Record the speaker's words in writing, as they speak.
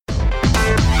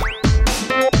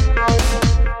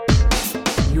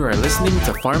You are listening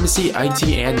to Pharmacy, IT,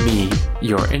 and Me,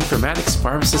 your informatics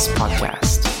pharmacist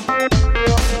podcast.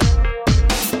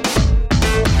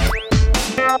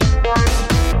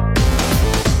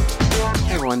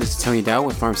 Hey everyone, this is Tony Dow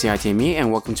with Pharmacy, IT, and Me,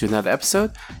 and welcome to another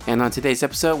episode. And on today's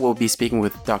episode, we'll be speaking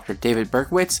with Dr. David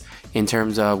Berkowitz in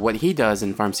terms of what he does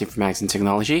in pharmacy informatics and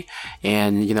technology.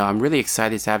 And, I'm really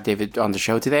excited to have David on the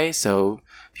show today. So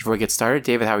before we get started,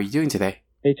 David, how are you doing today?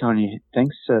 Hey, Tony.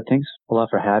 Thanks a lot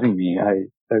for having me. I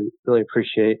really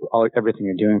appreciate everything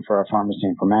you're doing for our pharmacy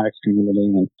informatics community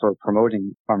and for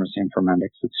promoting pharmacy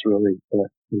informatics. It's really,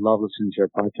 we love listening to your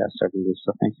podcast every week.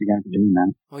 So thanks again for doing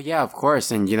that. Well, yeah, of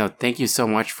course. And, thank you so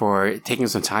much for taking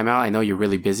some time out. I know you're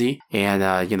really busy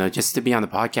and, just to be on the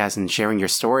podcast and sharing your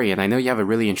story. And I know you have a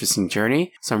really interesting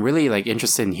journey. So I'm really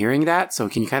interested in hearing that. So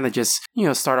can you kind of just,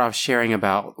 start off sharing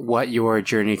about what your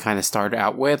journey kind of started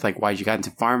out with, like why you got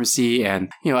into pharmacy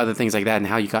and, other things like that and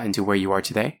how you got into where you are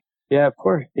today? Yeah, of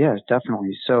course. Yeah,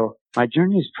 definitely. So my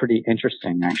journey is pretty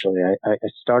interesting, actually. I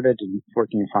started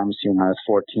working in pharmacy when I was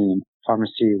 14.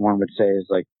 Pharmacy, one would say,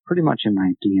 is pretty much in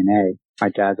my DNA. My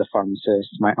dad's a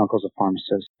pharmacist. My uncle's a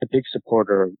pharmacist. A big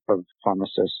supporter of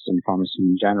pharmacists and pharmacy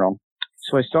in general.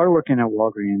 So I started working at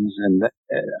Walgreens, and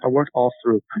I worked all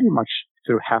through pretty much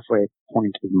through halfway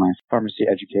point of my pharmacy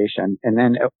education. And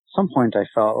then at some point I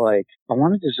felt like I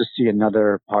wanted to just see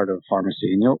another part of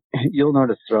pharmacy. And you'll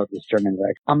notice throughout this journey,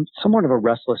 I'm somewhat of a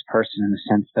restless person in the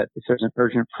sense that if there's an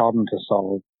urgent problem to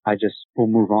solve, I just will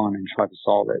move on and try to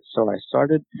solve it. So I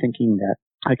started thinking that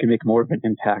I could make more of an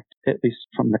impact, at least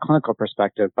from the clinical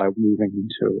perspective, by moving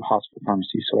into hospital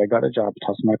pharmacy. So I got a job at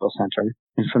Tufts Medical Center.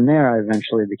 And from there, I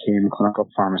eventually became a clinical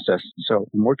pharmacist. So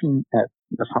I'm working at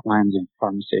the front lines of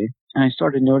pharmacy. And I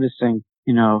started noticing,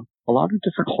 a lot of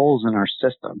different holes in our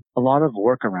system, a lot of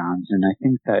workarounds. And I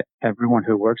think that everyone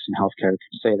who works in healthcare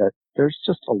can say that there's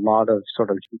just a lot of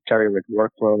sort of jerry-rigged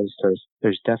workflows.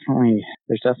 There's definitely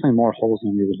more holes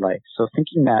than we would like. So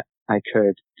thinking that I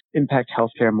could impact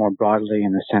healthcare more broadly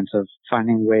in the sense of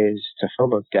finding ways to fill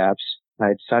those gaps,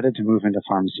 I decided to move into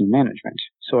pharmacy management.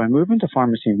 So I moved into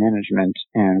pharmacy management,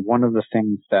 and one of the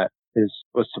things that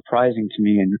was surprising to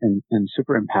me and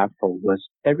super impactful was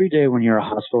every day when you're a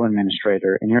hospital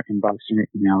administrator, in your inbox, in your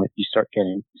email, you start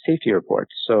getting safety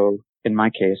reports. So in my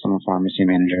case, I'm a pharmacy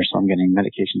manager, so I'm getting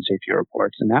medication safety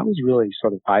reports. And that was really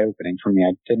sort of eye-opening for me.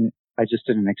 I just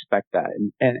didn't expect that.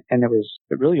 And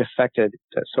it really affected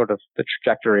the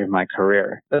trajectory of my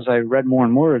career. As I read more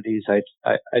and more of these, I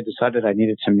decided I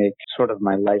needed to make sort of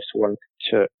my life's work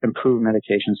to improve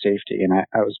medication safety. And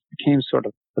I became sort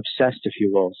of obsessed, if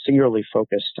you will, singularly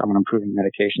focused on improving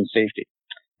medication safety.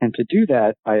 And to do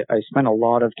that, I spent a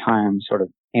lot of time sort of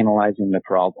analyzing the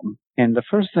problem. And the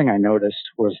first thing I noticed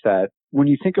was that when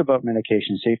you think about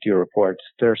medication safety reports,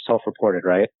 they're self-reported,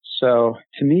 right? So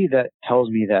to me, that tells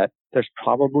me that there's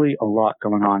probably a lot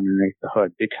going on underneath the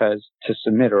hood, because to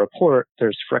submit a report,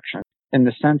 there's friction. In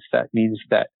the sense that means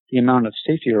that the amount of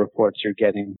safety reports you're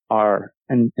getting are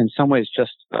in some ways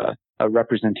just a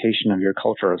representation of your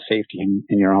culture of safety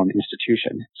in your own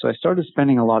institution. So I started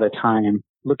spending a lot of time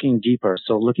looking deeper.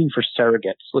 So looking for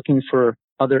surrogates, looking for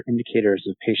other indicators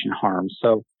of patient harm.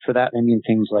 So for that, I mean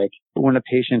things like when a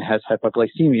patient has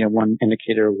hypoglycemia, one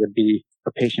indicator would be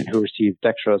a patient who received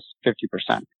dextrose 50%,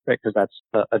 right? Because that's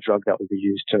a drug that would be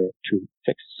used to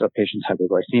fix a patient's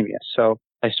hypoglycemia. So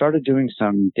I started doing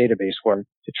some database work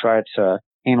to try to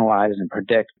analyze and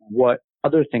predict what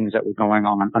other things that were going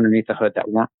on underneath the hood that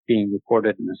weren't being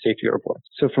reported in the safety reports.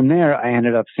 So from there, I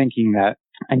ended up thinking that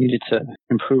I needed to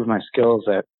improve my skills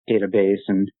at database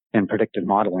and predictive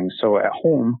modeling. So at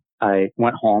home, I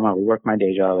went home. I would work my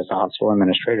day job as a hospital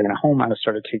administrator. And at home, I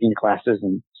started taking classes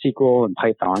in SQL and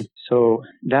Python. So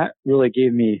that really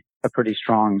gave me a pretty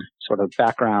strong sort of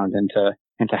background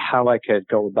into how I could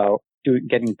go about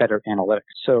getting better analytics.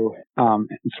 So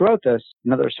throughout this,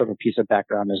 another sort of piece of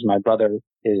background is my brother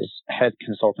is head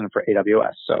consultant for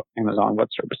AWS, so Amazon Web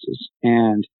Services.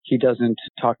 And he doesn't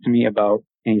talk to me about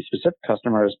any specific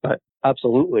customers, but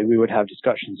absolutely we would have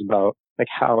discussions about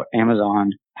how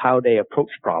Amazon, how they approach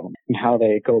problems and how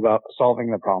they go about solving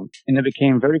the problem. And it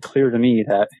became very clear to me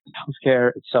that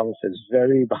healthcare itself is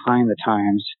very behind the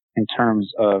times in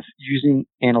terms of using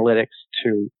analytics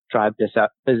to drive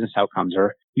business outcomes,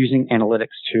 or using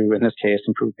analytics to, in this case,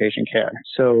 improve patient care.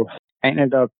 So I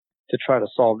ended up, to try to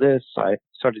solve this, I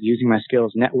started using my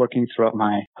skills networking throughout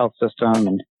my health system,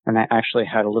 and I actually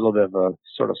had a little bit of a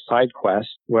sort of side quest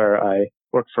where I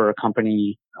worked for a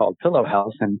company called Pillow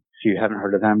Health, and if you haven't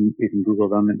heard of them, you can Google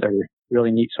them. They're a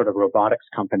really neat sort of robotics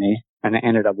company, and I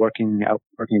ended up working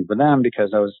for them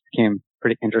because I became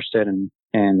pretty interested in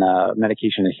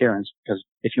medication adherence, because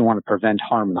if you want to prevent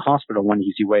harm in the hospital, one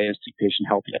easy way is to keep patient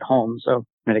healthy at home. So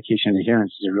medication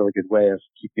adherence is a really good way of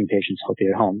keeping patients healthy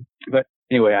at home. But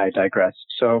anyway, I digress.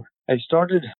 So I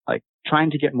started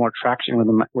trying to get more traction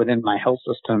within my health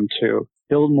system to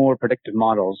build more predictive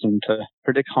models and to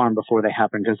predict harm before they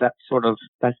happen, because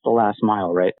that's the last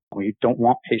mile, right? We don't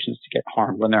want patients to get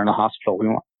harmed when they're in the hospital. We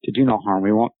want to do no harm.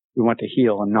 We want to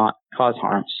heal and not cause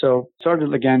harm. So started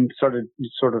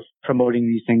sort of promoting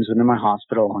these things within my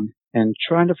hospital and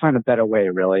trying to find a better way,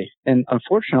 really. And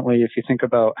unfortunately, if you think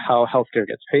about how healthcare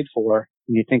gets paid for,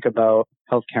 and you think about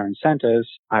healthcare incentives,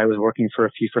 I was working for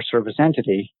a fee-for-service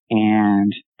entity,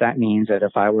 and that means that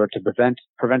if I were to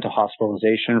prevent a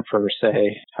hospitalization for,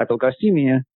 say,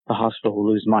 hypoglycemia, the hospital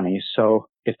will lose money. So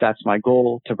if that's my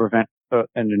goal, to prevent an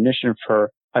admission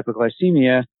for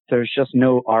hypoglycemia, there's just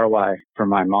no ROI for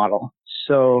my model.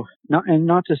 So not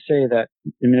to say that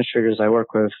administrators I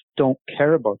work with don't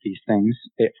care about these things.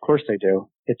 Of course they do.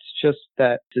 It's just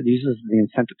that these is the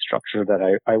incentive structure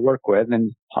that I work with,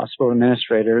 and hospital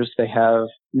administrators, they have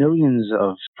millions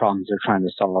of problems they're trying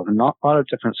to solve and a lot of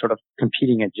different sort of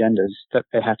competing agendas that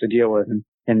they have to deal with.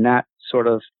 And that sort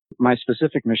of, my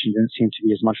specific mission didn't seem to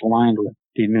be as much aligned with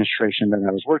the administration that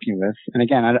I was working with. And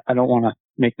again, I don't want to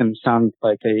make them sound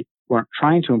like they weren't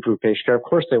trying to improve patient care. Of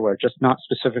course they were, just not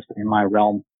specifically in my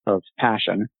realm of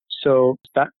passion. So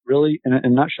that really, in a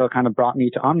nutshell, kind of brought me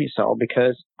to Omnicell,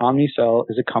 because Omnicell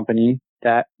is a company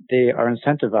that they are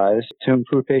incentivized to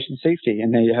improve patient safety,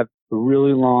 and they have a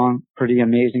really long, pretty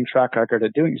amazing track record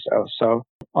of doing so. So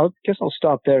I guess I'll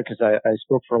stop there, because I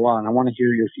spoke for a while and I want to hear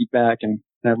your feedback, and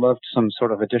I'd love some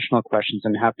sort of additional questions.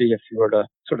 I'm happy if you were to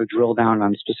sort of drill down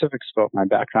on specifics about my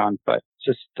background, but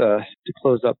just to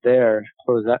close that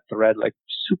thread,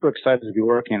 super excited to be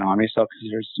working on Omnicell, because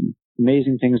there's some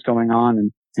amazing things going on,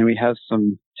 and we have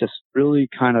some just really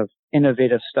kind of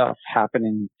innovative stuff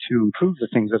happening to improve the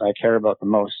things that I care about the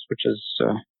most, which is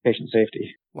patient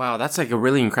safety. Wow, that's a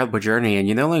really incredible journey.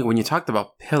 And when you talked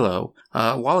about Pillow,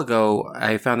 a while ago,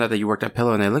 I found out that you worked at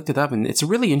Pillow, and I looked it up, and it's a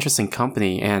really interesting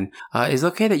company. And is it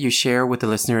okay that you share with the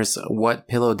listeners what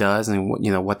Pillow does and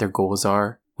what their goals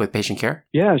are with patient care?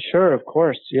 Yeah, sure, of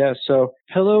course. Yeah, so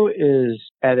Pillow is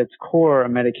at its core a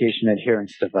medication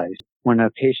adherence device. When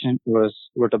a patient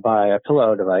were to buy a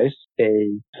Pillow device,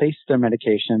 they place their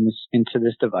medications into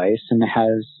this device, and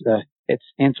it's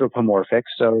anthropomorphic,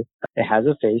 so it has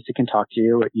a face. It can talk to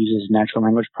you. It uses natural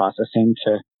language processing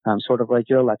to sort of like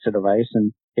your Alexa device,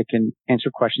 and it can answer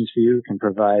questions for you. It can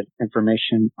provide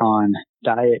information on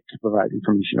diet, to provide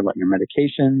information about your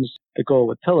medications. The goal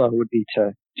with Pillow would be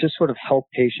to just sort of help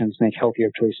patients make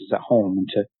healthier choices at home and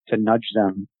to nudge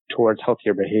them towards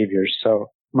healthier behaviors. So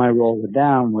my role with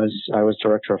them was I was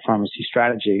director of pharmacy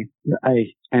strategy.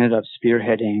 I ended up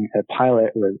spearheading a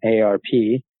pilot with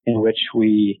AARP in which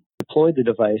we deployed the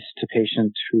device to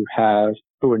patients who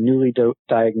were newly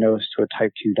diagnosed with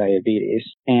type 2 diabetes.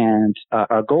 And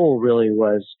our goal really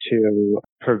was to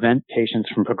prevent patients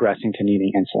from progressing to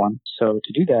needing insulin. So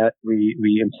to do that,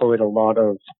 we employed a lot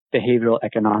of behavioral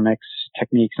economics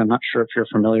techniques. I'm not sure if you're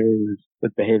familiar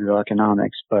with behavioral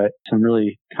economics, but some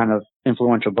really kind of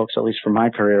influential books, at least for my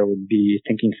career, would be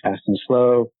Thinking Fast and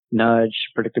Slow, Nudge,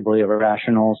 Predictably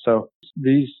Irrational. So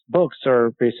these books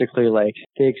are basically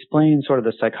they explain sort of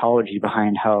the psychology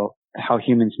behind how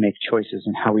humans make choices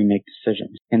and how we make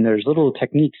decisions. And there's little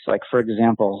techniques, for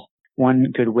example, one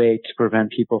good way to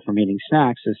prevent people from eating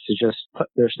snacks is to just put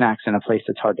their snacks in a place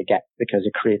that's hard to get, because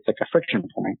it creates a friction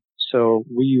point. So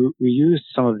we used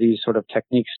some of these sort of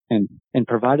techniques and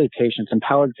empowered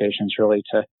patients really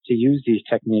to use these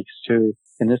techniques to,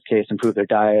 in this case, improve their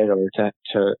diet or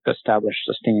to establish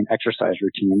sustained exercise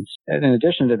routines. And in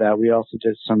addition to that, we also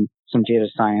did some data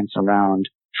science around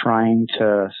trying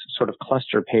to sort of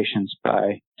cluster patients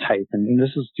by type. And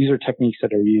these are techniques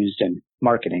that are used in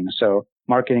marketing. So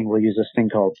marketing will use this thing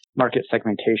called market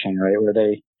segmentation, right? Where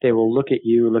they will look at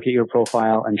your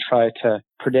profile and try to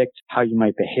predict how you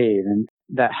might behave. And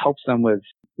that helps them with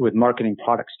marketing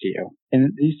products to you.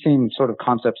 And these same sort of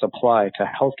concepts apply to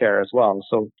healthcare as well.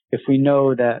 So if we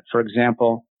know that, for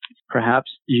example, perhaps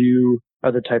you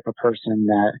are the type of person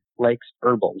that likes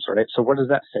herbals, right? So what does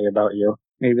that say about you?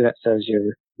 Maybe that says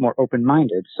you're more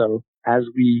open-minded. So as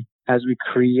we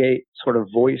create sort of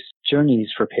voice journeys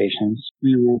for patients,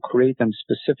 we will create them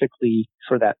specifically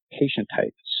for that patient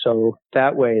type. So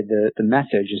that way the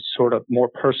message is sort of more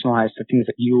personalized to things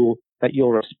that you that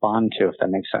you'll respond to, if that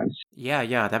makes sense.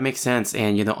 Yeah, that makes sense.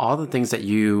 And, all the things that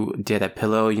you did at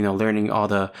Pillow, learning all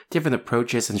the different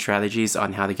approaches and strategies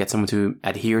on how to get someone to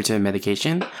adhere to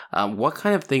medication. What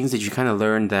kind of things did you kind of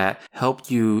learn that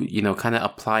helped you, kind of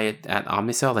apply it at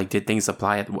Omnicell? Like, did things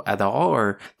apply at all,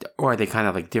 or are they kind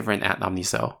of like different at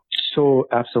Omnicell? So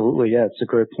absolutely, yeah, it's a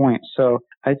great point. So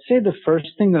I'd say the first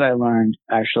thing that I learned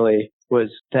actually was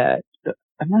that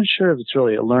I'm not sure if it's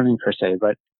really a learning per se,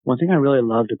 but one thing I really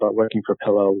loved about working for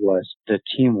Pillow was the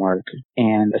teamwork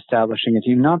and establishing a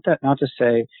team. Not to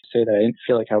say that I didn't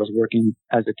feel like I was working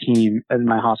as a team in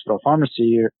my hospital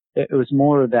pharmacy. It was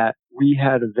more that we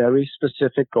had a very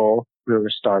specific goal. We were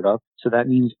a startup, so that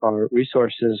means our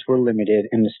resources were limited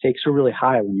and the stakes were really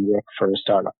high when you work for a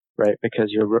startup, right?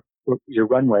 Because your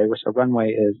runway, which a runway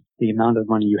is the amount of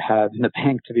money you have in the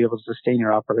bank to be able to sustain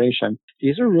your operation.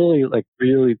 These are really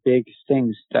big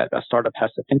things that a startup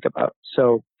has to think about.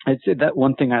 So I'd say that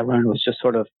one thing I learned was just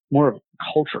sort of more of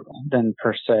cultural than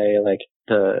per se like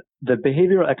the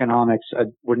behavioral economics. I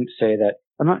wouldn't say that.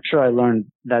 I'm not sure I learned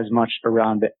as much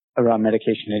around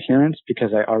medication adherence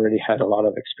because I already had a lot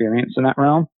of experience in that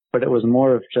realm. But it was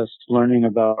more of just learning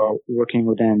about working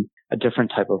within a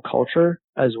different type of culture,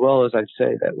 as well as I'd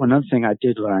say that one other thing I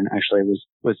did learn actually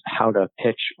was how to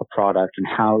pitch a product and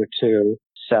how to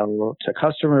sell to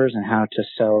customers and how to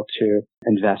sell to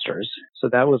investors. So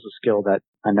that was a skill that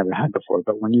I never had before.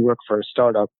 But when you work for a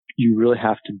startup, you really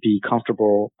have to be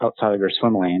comfortable outside of your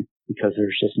swim lane because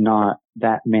there's just not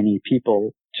that many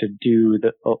people to do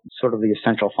the sort of the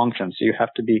essential functions. So you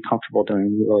have to be comfortable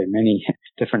doing really many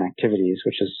different activities,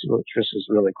 which is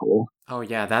really cool. Oh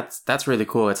yeah, that's really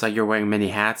cool. It's like you're wearing many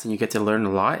hats and you get to learn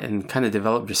a lot and kind of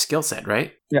develop your skill set,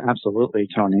 right? Yeah, absolutely,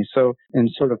 Tony. So in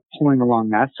sort of pulling along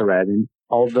that thread, and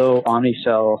although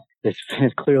Omnicell is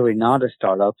clearly not a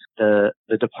startup, the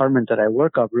department that I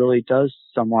work up really does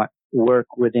somewhat work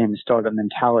within startup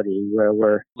mentality where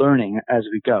we're learning as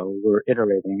we go. We're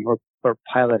iterating, we're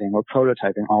piloting, we're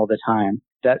prototyping all the time.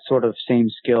 That sort of same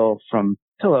skill from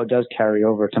Pillow does carry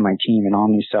over to my team in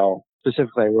Omnicell.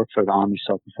 Specifically, I work for the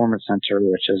Omnicell Performance Center,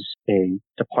 which is a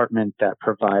department that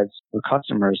provides the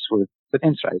customers with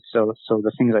insights. So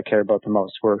the things I care about the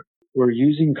most, we're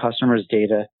using customers'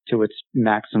 data to its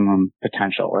maximum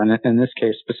potential. And in this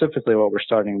case, specifically what we're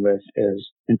starting with is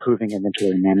improving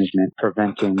inventory management,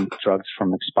 preventing drugs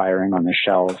from expiring on the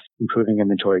shelf, improving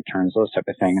inventory turns, those type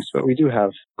of things. But we do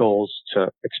have goals to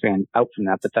expand out from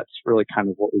that, but that's really kind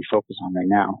of what we focus on right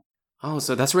now. Oh,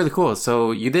 so that's really cool.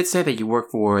 So you did say that you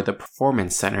work for the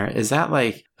Performance Center. Is that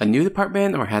like a new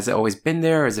department or has it always been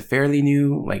there? Or is it fairly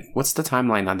new? Like, what's the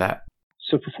timeline on that?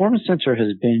 So Performance Center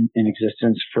has been in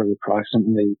existence for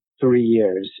approximately 3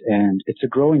 years, and it's a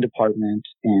growing department.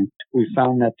 And we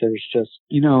found that there's just,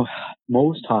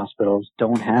 most hospitals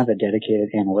don't have a dedicated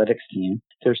analytics team.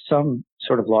 There's some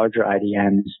sort of larger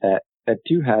IDNs that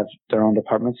do have their own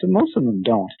departments, and most of them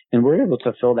don't. And we're able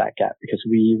to fill that gap because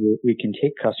we can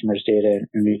take customers' data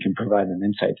and we can provide them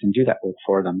insights and do that work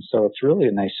for them. So it's really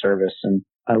a nice service, and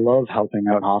I love helping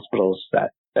out hospitals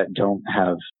that don't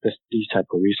have these type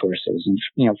of resources.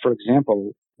 And, for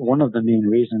example, one of the main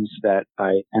reasons that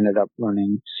I ended up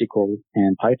learning SQL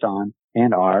and Python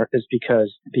and R is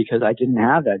because I didn't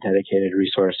have that dedicated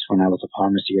resource when I was a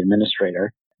pharmacy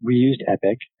administrator. We used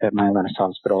Epic at my last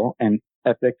hospital, and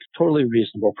Epic, totally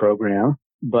reasonable program,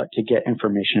 but to get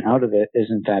information out of it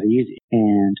isn't that easy.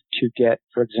 And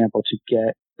for example,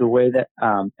 the way that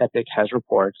Epic has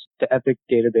reports, the Epic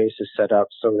database is set up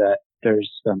so that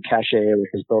there's Cache, which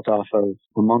is built off of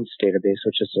Ramon's database,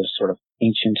 which is a sort of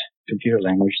ancient computer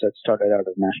language that started out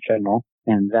of Mass General.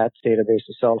 And that database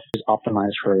itself is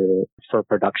optimized for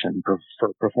production, for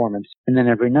performance. And then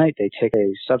every night they take a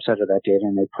subset of that data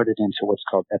and they put it into what's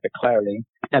called Epic Clarity.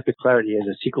 Epic Clarity is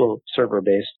a SQL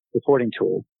Server-based reporting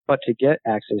tool. But to get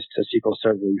access to SQL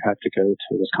Server, you have to go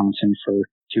to Wisconsin for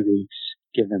 2 weeks,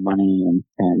 give them money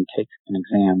and take an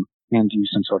exam and do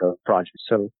some sort of project.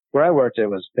 So where I worked, they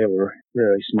were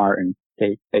really smart, and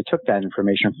they took that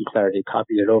information from Clarity,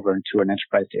 copied it over into an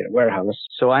enterprise data warehouse.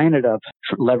 So I ended up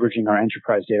leveraging our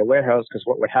enterprise data warehouse because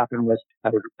what would happen was I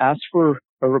would ask for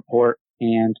a report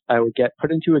and I would get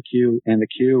put into a queue, and the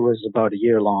queue was about a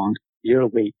year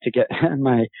wait to get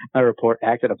my report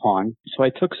acted upon. So I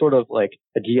took sort of like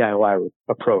a DIY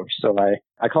approach. So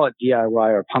I call it DIY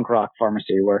or punk rock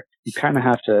pharmacy, where you kind of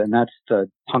have to, and that's the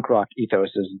punk rock ethos,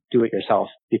 is do it yourself,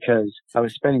 because I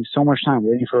was spending so much time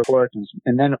waiting for a report.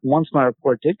 And then once my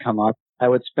report did come up, I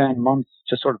would spend months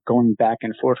just sort of going back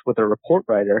and forth with a report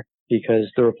writer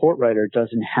because the report writer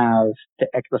doesn't have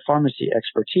the pharmacy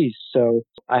expertise. So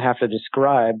I have to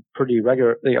describe pretty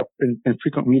regularly in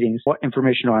frequent meetings what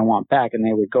information do I want back, and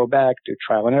they would go back, do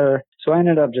trial and error. So I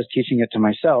ended up just teaching it to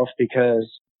myself because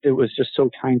it was just so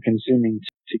time consuming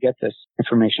to get this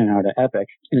information out of Epic.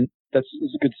 And that's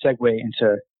a good segue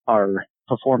into our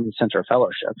Performance Center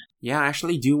Fellowship. Yeah, I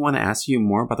actually do want to ask you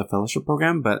more about the fellowship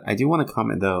program, but I do want to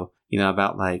comment though,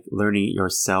 about like learning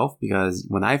yourself, because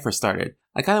when I first started,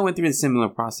 I kind of went through a similar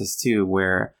process too,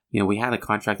 where, we had a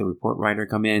contracted report writer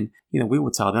come in, we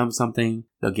would tell them something,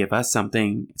 they'll give us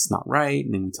something, it's not right,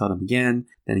 and then we tell them again,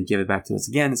 then they give it back to us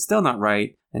again, it's still not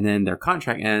right, and then their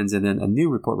contract ends, and then a new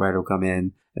report writer will come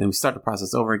in, and then we start the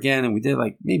process over again, and we did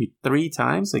like maybe 3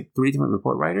 times, like 3 different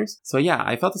report writers. So yeah,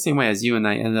 I felt the same way as you, and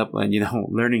I ended up,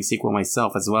 learning SQL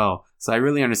myself as well. So I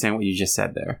really understand what you just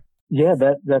said there. Yeah,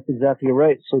 that's exactly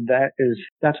right. So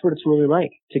that's what it's really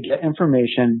like. To get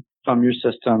information from your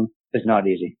system is not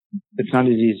easy. It's not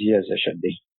as easy as it should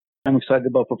be. I'm excited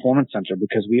about Performance Center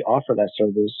because we offer that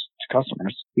service to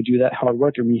customers. We do that hard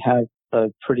work, and we have a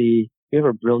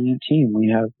brilliant team.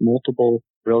 We have multiple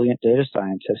brilliant data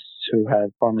scientists who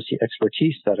have pharmacy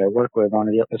expertise that I work with on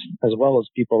it, as well as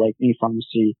people like me,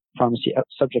 pharmacy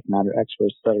subject matter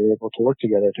experts that are able to work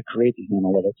together to create these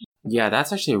analytics. Yeah,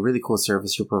 that's actually a really cool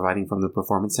service you're providing from the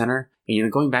Performance Center.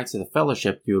 And going back to the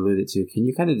fellowship you alluded to, can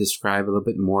you kind of describe a little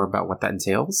bit more about what that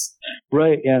entails?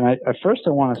 Right. And first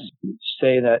I want to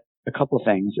say that a couple of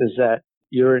things is that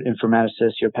you're an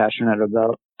informaticist, you're passionate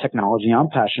about technology. I'm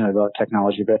passionate about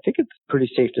technology, but I think it's pretty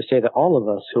safe to say that all of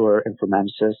us who are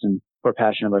informaticists and who are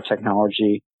passionate about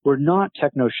technology, we're not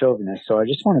techno-chauvinists. So I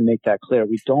just want to make that clear.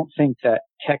 We don't think that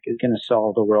tech is going to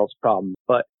solve the world's problems.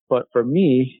 But for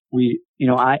me,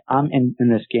 I'm in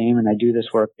this game, and I do this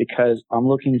work because I'm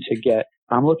looking to get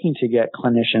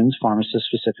clinicians, pharmacists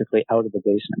specifically, out of the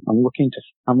basement. I'm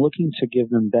looking to give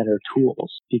them better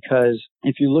tools, because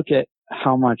if you look at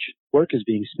how much work is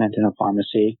being spent in a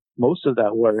pharmacy, most of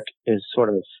that work is sort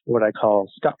of what I call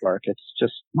scut work. It's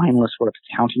just mindless work.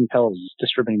 It's counting pills,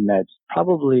 distributing meds.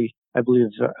 Probably, I believe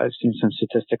I've seen some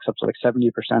statistics up to like 70%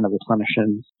 of the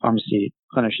pharmacy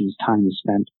clinicians' time is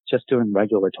spent just doing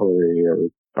regulatory or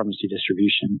pharmacy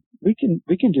distribution. We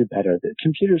can do better. The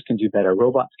computers can do better.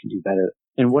 Robots can do better.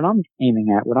 And what I'm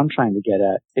aiming at, what I'm trying to get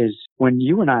at, is when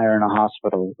you and I are in a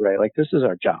hospital, right? Like, this is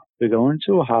our job. We go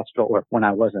into a hospital, or when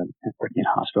I wasn't working in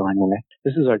a hospital anyway,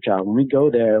 this is our job. When we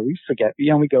go there, we forget, we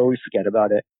forget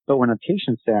about it. But when a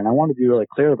patient's there, and I want to be really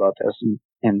clear about this,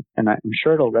 and I'm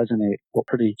sure it'll resonate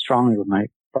pretty strongly with my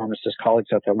pharmacist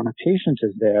colleagues out there, when a patient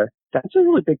is there, that's a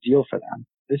really big deal for them.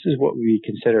 This is what we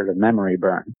consider a memory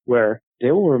burn, where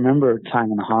they will remember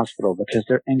time in the hospital because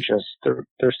they're anxious,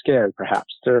 they're scared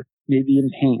perhaps, they're maybe in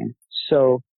pain.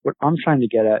 So what I'm trying to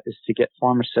get at is to get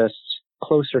pharmacists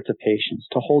closer to patients,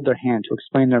 to hold their hand, to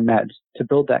explain their meds, to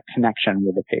build that connection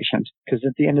with the patient. Because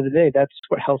at the end of the day, that's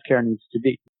what healthcare needs to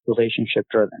be, relationship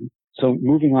driven. So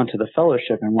moving on to the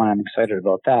fellowship, and why I'm excited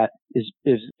about that is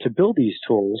to build these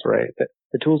tools, right?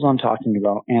 The tools I'm talking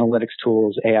about, analytics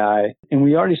tools, AI, and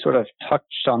we already sort of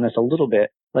touched on this a little bit.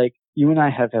 Like, you and I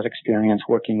have had experience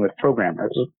working with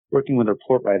programmers, working with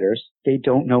report writers. They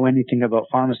don't know anything about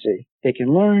pharmacy. They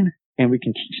can learn, and we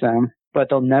can teach them, but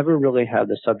they'll never really have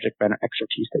the subject matter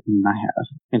expertise that you and I have.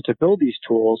 And to build these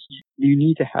tools, you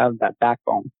need to have that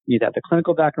backbone. You need to have the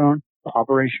clinical background, the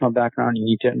operational background. You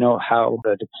need to know how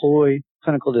to deploy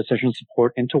clinical decision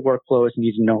support into workflows. You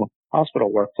need to know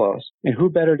hospital workflows. And who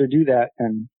better to do that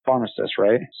than pharmacists,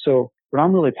 right? So what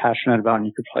I'm really passionate about, and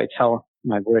you could probably tell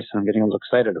my voice, and I'm getting a little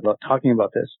excited about talking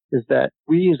about this, is that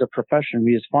we as a profession,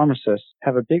 we as pharmacists,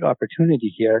 have a big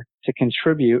opportunity here to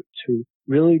contribute to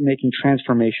really making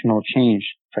transformational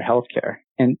change for healthcare.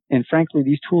 And frankly,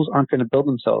 these tools aren't going to build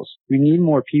themselves. We need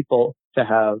more people to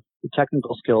have the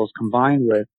technical skills combined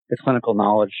with the clinical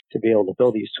knowledge to be able to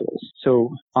build these tools.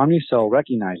 So Omnicell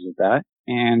recognizes that,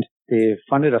 and they've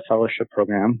funded a fellowship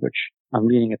program, which I'm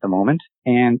leading at the moment.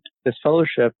 And this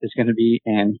fellowship is going to be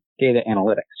in data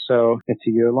analytics. So it's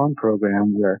a year-long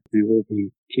program where we will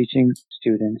be teaching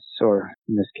students, or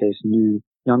in this case,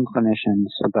 young clinicians,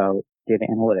 about data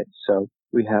analytics. So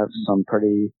we have some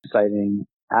pretty exciting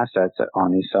assets at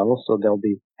Omnicell. So they'll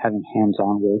be having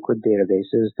hands-on work with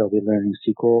databases. They'll be learning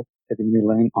SQL. They'll be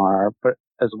learning R. But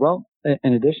as well,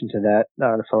 in addition to that,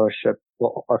 our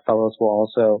fellows will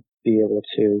also be able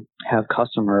to have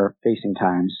customer-facing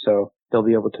times. So they'll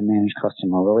be able to manage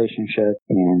customer relationships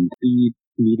and lead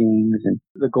meetings, and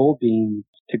the goal being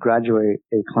to graduate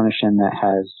a clinician that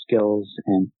has skills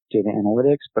in data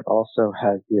analytics, but also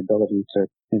has the ability to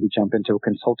maybe jump into a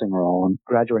consulting role. And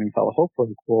graduating fellow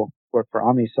hopefully will work for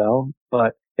Omnicell,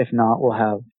 but if not, we'll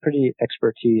have pretty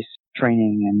expertise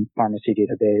training in pharmacy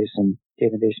database and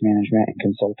database management and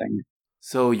consulting.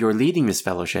 So you're leading this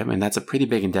fellowship, and that's a pretty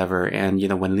big endeavor. And,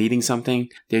 when leading something,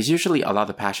 there's usually a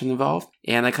lot of passion involved.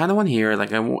 And I kind of want to hear,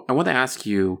 I want to ask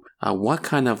you, what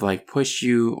kind of pushed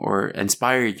you or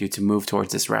inspired you to move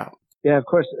towards this route? Yeah, of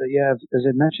course. Yeah, as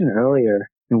I mentioned earlier,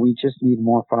 we just need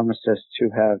more pharmacists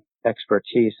who have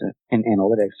expertise in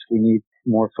analytics. We need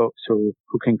more folks who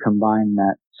can combine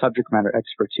that subject matter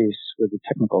expertise with the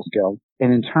technical skill.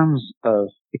 And in terms of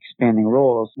expanding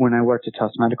roles, when I worked at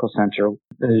Tufts Medical Center,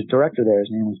 the director there, his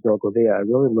name was Bill Gouveia, I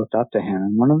really looked up to him.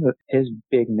 And one of his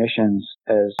big missions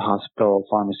as a hospital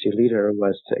pharmacy leader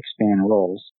was to expand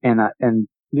roles. And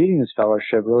leading this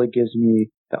fellowship really gives me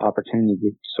the opportunity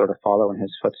to sort of follow in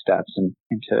his footsteps and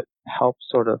to help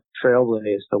sort of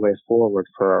trailblaze the way forward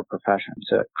for our profession,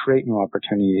 to create new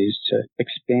opportunities, to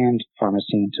expand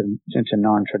pharmacy into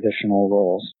non-traditional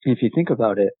roles. And if you think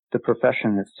about it, the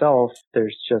profession itself,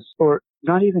 or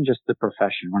not even just the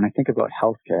profession. When I think about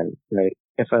healthcare, right?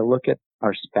 If I look at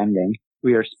our spending,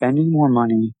 we are spending more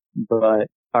money, but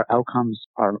our outcomes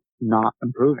are not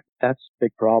improving. That's a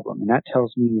big problem. And that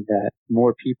tells me that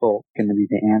more people are going to be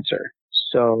the answer.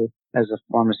 So as a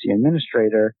pharmacy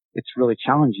administrator, it's really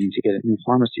challenging to get new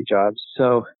pharmacy jobs.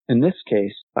 So in this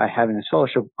case, by having this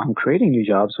fellowship, I'm creating new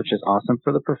jobs, which is awesome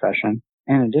for the profession.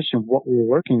 And in addition, what we're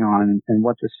working on and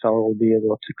what this fellow will be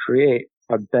able to create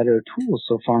are better tools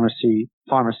so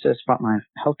pharmacists, frontline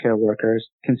healthcare workers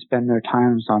can spend their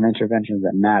times on interventions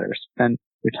that matter, spend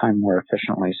their time more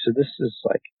efficiently. So this is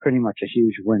pretty much a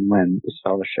huge win-win, this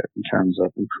fellowship, in terms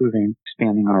of improving,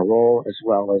 expanding our role, as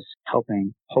well as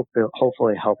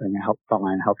hopefully helping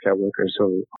frontline healthcare workers who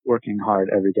are working hard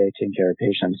every day taking care of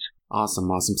patients. Awesome.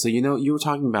 So, you were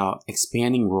talking about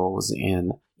expanding roles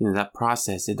and, that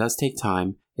process. It does take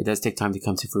time. It does take time to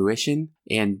come to fruition.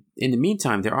 And in the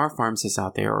meantime, there are pharmacists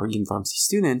out there or even pharmacy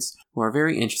students who are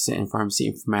very interested in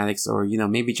pharmacy informatics or,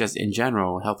 maybe just in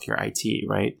general, healthcare IT,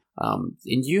 right? And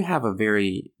you have a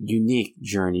very unique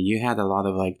journey. You had a lot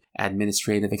of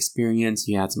administrative experience.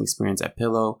 You had some experience at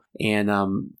Pillow. And,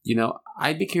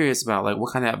 I'd be curious about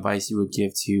what kind of advice you would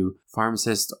give to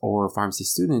pharmacists or pharmacy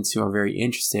students who are very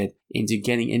interested into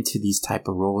getting into these type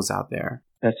of roles out there.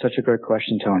 That's such a great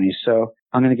question, Tony. So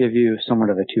I'm going to give you somewhat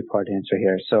of a two-part answer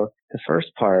here. So the first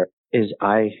part is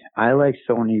I like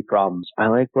thorny problems. I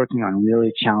like working on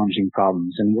really challenging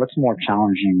problems. And what's more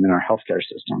challenging than our healthcare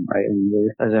system, right?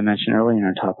 And as I mentioned earlier in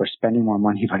our talk, we're spending more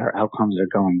money, but our outcomes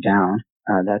are going down.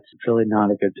 That's really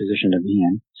not a good position to be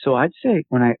in. So I'd say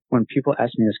when people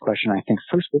ask me this question, I think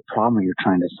first, what problem are you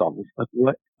trying to solve?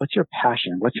 What's your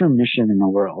passion? What's your mission in the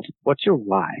world? What's your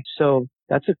why? So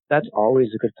that's always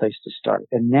a good place to start.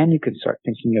 And then you can start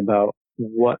thinking about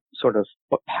what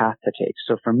path to take.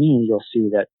 So for me, you'll see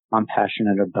that I'm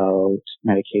passionate about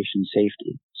medication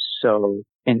safety. So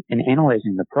in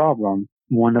analyzing the problem,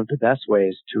 one of the best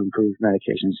ways to improve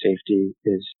medication safety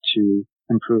is to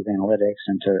improve analytics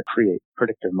and to create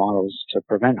predictive models to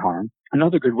prevent harm.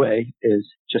 Another good way is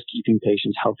just keeping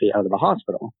patients healthy out of the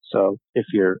hospital. So if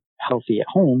you're healthy at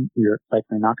home, you're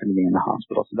likely not going to be in the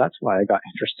hospital. So that's why I got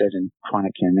interested in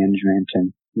chronic care management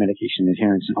and medication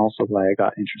adherence, and also why I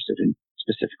got interested in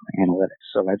specifically analytics.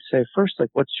 So I'd say first,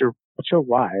 what's your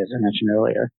why, as I mentioned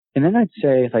earlier? And then I'd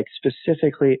say,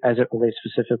 specifically, as it relates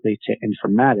specifically to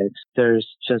informatics, there's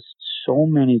just so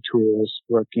many tools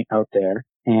working out there.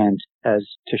 And as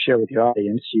to share with your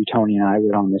audience, you, Tony, and I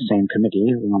were on the same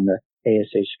committee. We're on the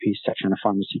ASHP section of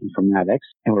pharmacy informatics,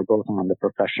 and we're both on the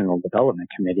professional development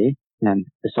committee. And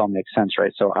this all makes sense,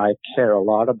 right? So I care a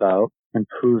lot about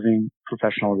improving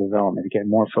professional development, to get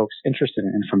more folks interested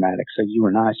in informatics. So you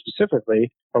and I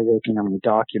specifically are working on a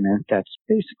document that's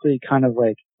basically kind of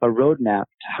like a roadmap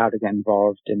to how to get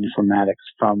involved in informatics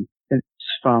from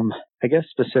I guess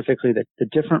specifically the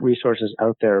different resources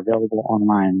out there available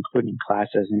online, including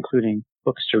classes, including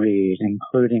books to read,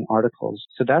 including articles.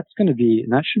 So that's going to be,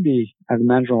 and that should be, I'd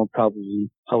imagine we'll probably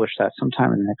publish that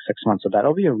sometime in the next 6 months. So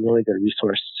that'll be a really good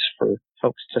resource for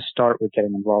folks to start with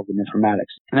getting involved in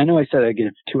informatics. And I know I said I'd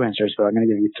give 2 answers, but I'm going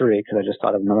to give you 3 because I just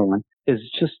thought of another one, is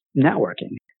just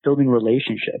networking, building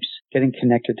relationships, getting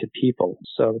connected to people.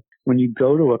 So when you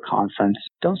go to a conference,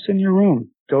 don't sit in your room.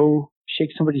 Go shake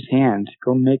somebody's hand,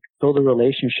 build a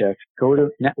relationship, go to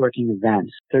networking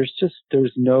events.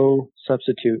 There's no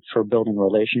substitute for building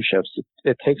relationships.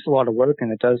 It takes a lot of work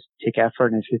and it does take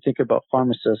effort. And if you think about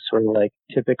pharmacists who are like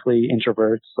typically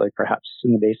introverts, like perhaps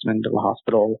in the basement of a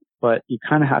hospital, but you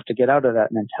kind of have to get out of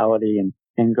that mentality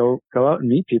and go out and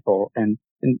meet people. And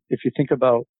if you think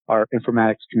about our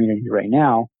informatics community right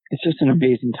now, it's just an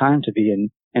amazing time to be in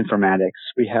informatics.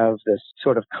 We have this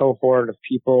sort of cohort of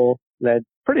people led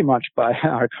pretty much by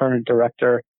our current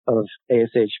director of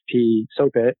ASHP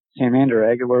SOPIT, Sam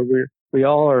Anderegg, where we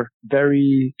all are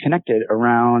very connected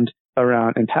around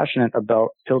and passionate about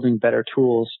building better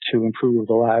tools to improve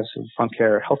the lives of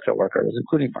frontline healthcare workers,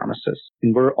 including pharmacists.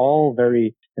 And we're all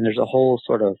and there's a whole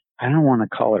sort of, I don't want to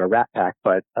call it a rat pack,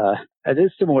 but it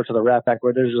is similar to the rat pack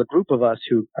where there's a group of us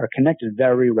who are connected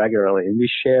very regularly and we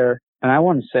share, and I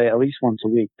want to say at least once a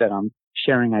week that I'm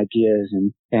sharing ideas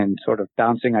and sort of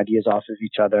bouncing ideas off of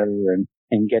each other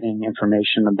and getting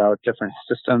information about different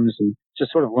systems and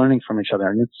just sort of learning from each other.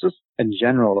 And it's just in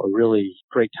general a really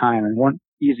great time. And one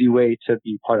easy way to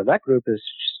be part of that group is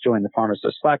just join the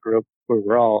pharmacist Slack group where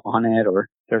we're all on it, or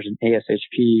there's an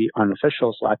ASHP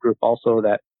unofficial Slack group also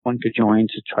that one could join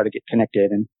to try to get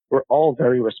connected. And we're all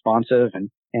very responsive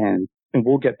and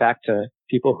we'll get back to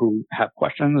people who have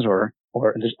questions or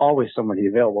there's always somebody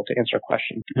available to answer a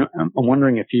question. I'm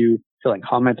wondering if you feel like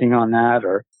commenting on that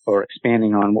or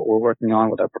expanding on what we're working on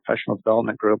with our professional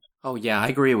development group. Oh, yeah, I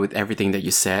agree with everything that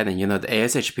you said. And, the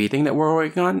ASHP thing that we're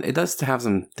working on, it does have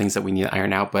some things that we need to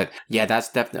iron out. But yeah,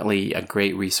 that's definitely a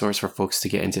great resource for folks to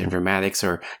get into informatics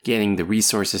or getting the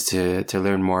resources to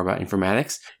learn more about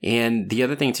informatics. And the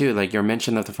other thing too, like your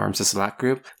mention of the pharmacist Slack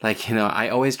group, I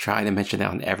always try to mention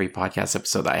that on every podcast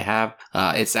episode that I have.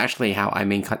 It's actually how I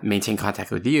maintain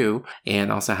contact with you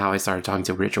and also how I started talking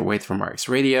to Richard Waite from RX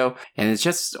Radio. And it's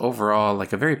just overall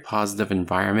like a very positive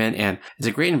environment, and it's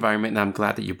a great environment, and I'm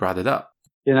glad that you brought it up.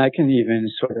 And I can even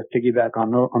sort of piggyback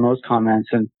on those comments.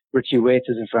 And Richie Waite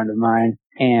is a friend of mine,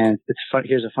 and it's fun.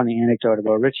 Here's a funny anecdote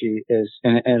about Richie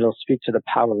and it'll speak to the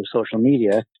power of social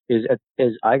media. Is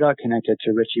I got connected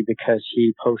to Richie because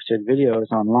he posted videos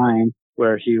online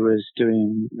where he was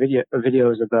doing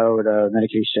videos about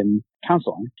medication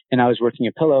counseling. And I was working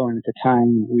at Pillow, and at the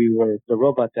time the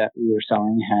robot that we were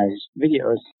selling has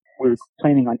videos. We were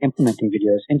planning on implementing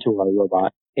videos into our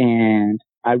robot, and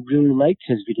I really liked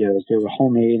his videos. They were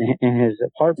homemade in his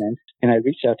apartment, and I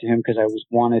reached out to him because I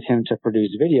wanted him to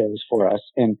produce videos for us.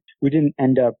 And we didn't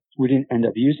end up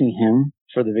using him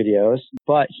for the videos,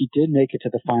 but he did make it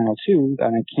to the final two,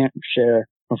 and I can't share,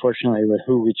 unfortunately, with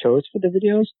who we chose for the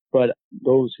videos, but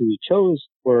those who we chose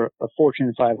were a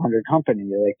Fortune 500 company.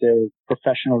 Like, they're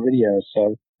professional videos.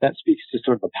 So that speaks to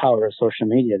sort of the power of social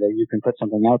media, that you can put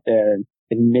something out there and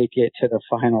make it to the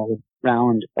final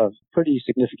round of pretty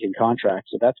significant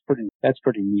contracts. So that's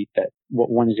pretty neat that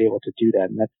what one is able to do that.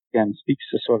 And that, again, speaks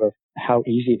to sort of how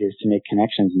easy it is to make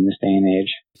connections in this day and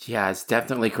age. Yeah, it's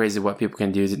definitely crazy what people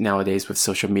can do nowadays with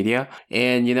social media.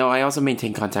 And, I also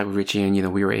maintain contact with Richie,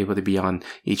 and, we were able to be on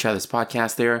each other's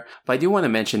podcast there. But I do want to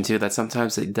mention too that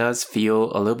sometimes it does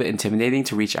feel a little bit intimidating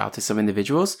to reach out to some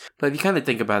individuals. But if you kind of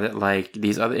think about it, like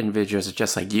these other individuals are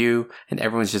just like you, and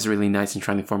everyone's just really nice and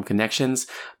trying to form connections,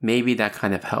 maybe that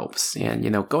kind of helps. And,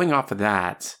 going off of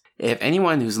that, if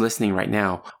anyone who's listening right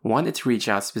now wanted to reach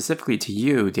out specifically to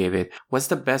you, David, what's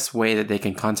the best way that they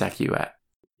can contact you at?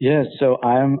 Yeah, so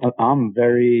I'm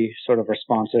very sort of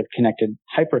responsive, connected,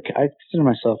 I consider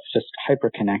myself just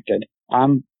hyper connected.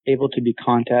 I'm able to be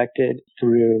contacted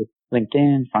through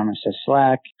LinkedIn, Pharmacist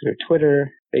Slack, through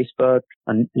Twitter, Facebook,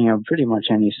 and, pretty much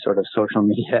any sort of social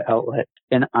media outlet.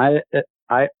 And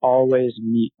I always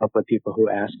meet up with people who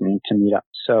ask me to meet up.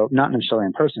 So not necessarily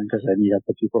in person, because I meet up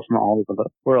with people from all over the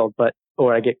world,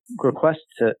 or I get requests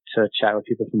to chat with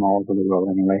people from all over the world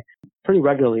anyway. Pretty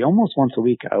regularly, almost once a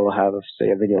week, I will have,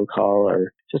 say, a video call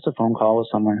or just a phone call with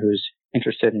someone who's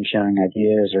interested in sharing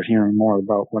ideas or hearing more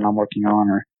about what I'm working on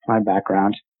or my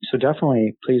background. So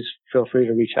definitely, please feel free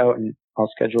to reach out and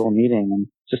I'll schedule a meeting. And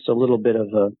just a little bit of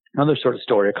another sort of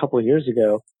story. A couple of years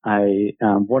ago,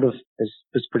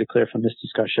 is pretty clear from this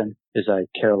discussion is I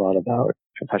care a lot about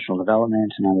professional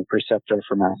development, and I'm a preceptor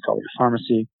for Mass College of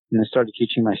Pharmacy. And I started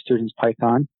teaching my students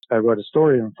Python. I wrote a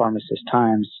story in Pharmacist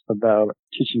Times about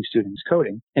teaching students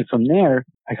coding. And from there,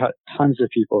 I got tons of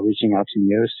people reaching out to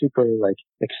me. It was super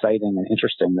exciting and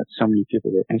interesting that so many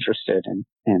people were interested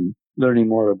in learning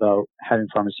more about having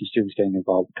pharmacy students getting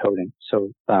involved with coding.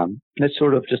 So that's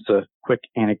sort of just a quick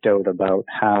anecdote about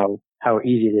how how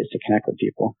easy it is to connect with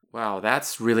people. Wow,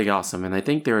 that's really awesome. And I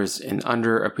think there's an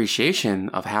underappreciation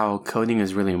of how coding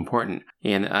is really important.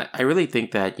 And I really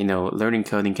think that, learning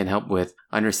coding can help with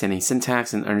understanding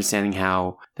syntax and understanding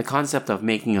how the concept of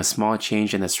making a small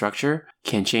change in the structure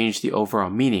can change the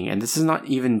overall meaning. And this is not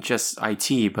even just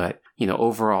IT, but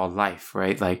overall life,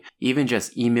 right? Like even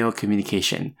just email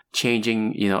communication,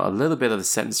 changing, a little bit of the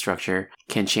sentence structure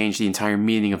can change the entire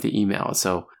meaning of the email.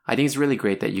 So I think it's really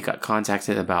great that you got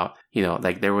contacted about,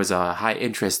 there was a high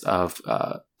interest of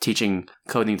teaching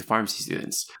coding to pharmacy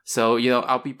students. So,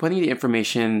 I'll be putting the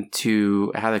information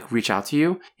to how to reach out to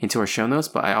you into our show notes,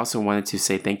 but I also wanted to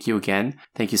say thank you again.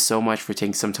 Thank you so much for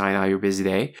taking some time out of your busy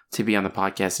day to be on the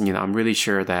podcast. And, I'm really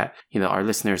sure that, our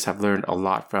listeners have learned a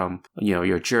lot from,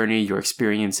 your journey, your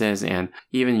experiences, and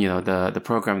even, the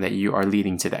program that you are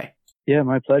leading today. Yeah,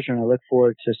 my pleasure. And I look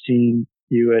forward to seeing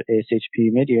you at ASHP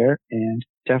Midyear, and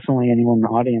definitely anyone in the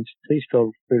audience, please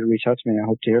feel free to reach out to me. I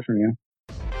hope to hear from you.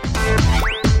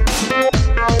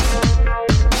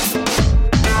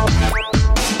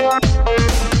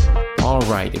 All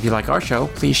right. If you like our show,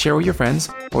 please share with your friends,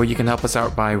 or you can help us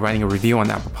out by writing a review on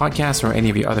Apple Podcasts or any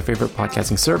of your other favorite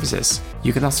podcasting services.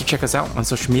 You can also check us out on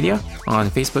social media on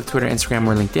Facebook, Twitter, Instagram,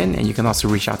 or LinkedIn, and you can also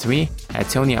reach out to me at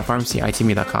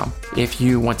tony@pharmacyitme.com. If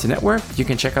you want to network, you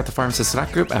can check out the Pharmacist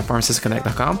Slack group at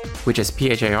pharmacistconnect.com, which is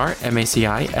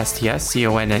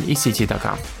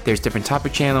PHIRMACISTSCONNECT.com. There's different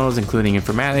topic channels, including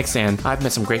informatics, and I've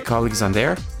met some great colleagues on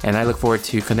there, and I look forward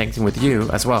to connecting with you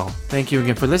as well. Thank you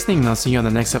again for listening, and I'll see you on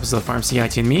the next episode of Pharmacy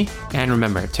IT and Me. And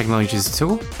remember, technology is a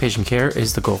tool, patient care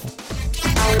is the goal.